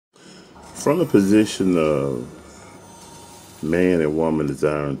From the position of man and woman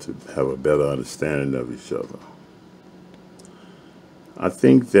desiring to have a better understanding of each other, I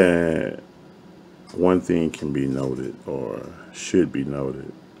think that one thing can be noted or should be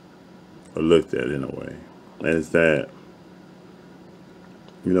noted or looked at in a way, and is that,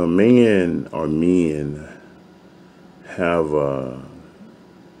 men have a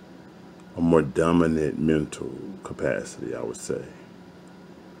more dominant mental capacity, I would say,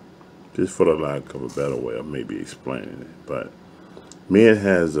 just for the lack of a better way of maybe explaining it. But men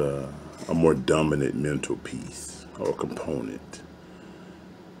has a more dominant mental piece or component.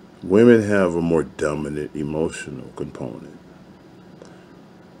 Women have a more dominant emotional component.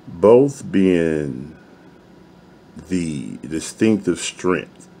 Both being the distinctive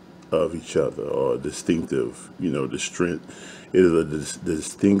strength of each other, or distinctive, the strength. It is the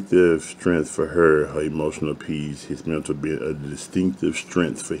distinctive strength for her emotional piece, his mental being a distinctive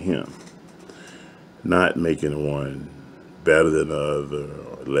strength for him, not making one better than the other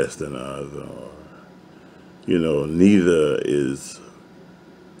or less than the other. Or, neither is,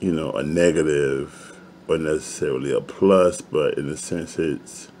 a negative or necessarily a plus, but in a sense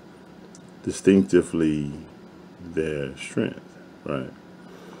it's distinctively their strength, right?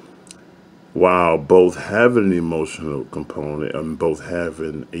 While both having an emotional component and both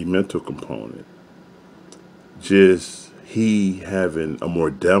having a mental component, just he having a more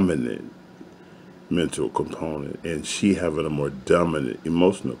dominant mental component and she having a more dominant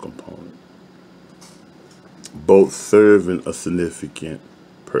emotional component, both serving a significant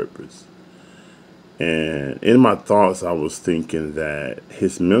purpose. And in my thoughts, I was thinking that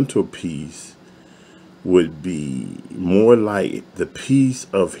his mental piece would be more like the piece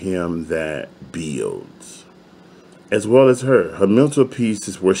of him that builds, as well as her. Her mental piece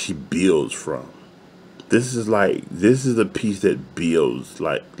is where she builds from. This is the piece that builds,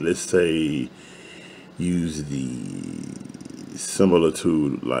 like, let's say, use the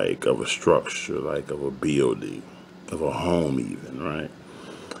similitude, like, of a structure, like of a building, of a home even, right?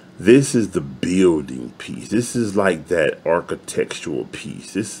 This is the building piece. This is like that architectural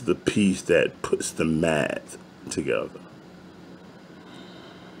piece. This is the piece that puts the math together.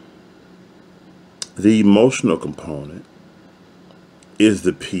 The emotional component is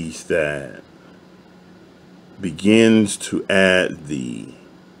the piece that begins to add the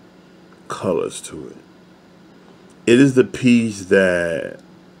colors to it. It is the piece that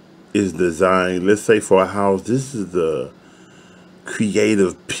is designed, let's say for a house, this is the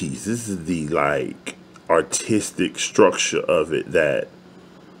creative piece. This is the artistic structure of it that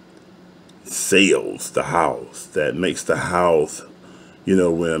sells the house, that makes the house,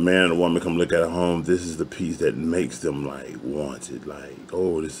 when a man and a woman come look at a home, this is the piece that makes them want it,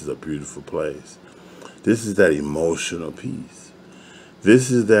 oh, this is a beautiful place. This is that emotional piece.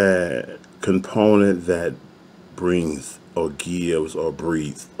 This is that component that brings or gives or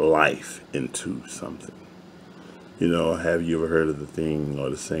breathes life into something. Have you ever heard of the thing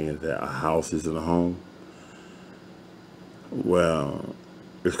or the saying that a house isn't a home? Well,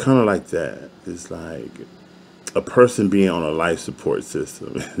 it's kind of like that. It's like a person being on a life support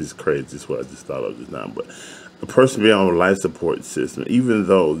system. It's crazy. It's what I just thought of just now. But a person being on a life support system, even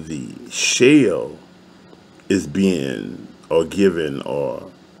though the shell is being or given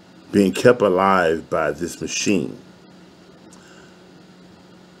or being kept alive by this machine,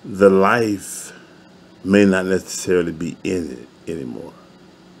 the life may not necessarily be in it anymore.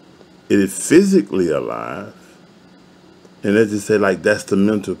 It is physically alive. And let's just say, that's the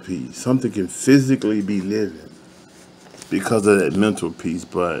mental piece. Something can physically be living because of that mental piece,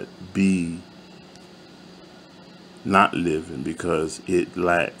 but be not living because it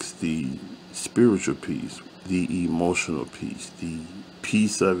lacks the spiritual piece, the emotional piece, the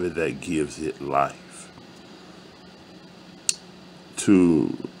piece of it that gives it life.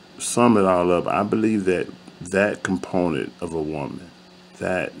 To sum it all up, I believe that that component of a woman,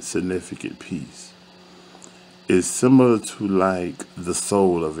 that significant piece, is similar to the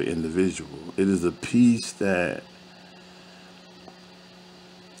soul of an individual. It is a piece that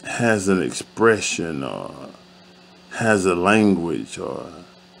has an expression or has a language or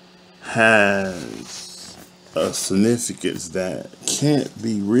has a significance that can't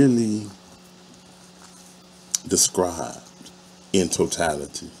be really described in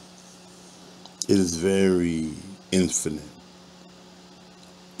totality. It is very infinite.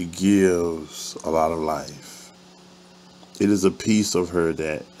 It gives a lot of life. It is a piece of her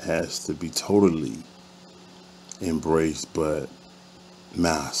that has to be totally embraced but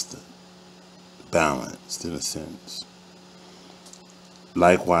mastered, balanced in a sense.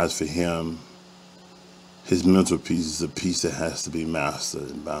 Likewise for him, his mental piece is a piece that has to be mastered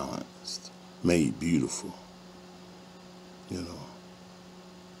and balanced. made beautiful, you know.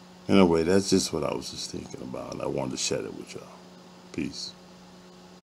 Anyway, that's just what I was just thinking about. I wanted to share it with y'all. Peace.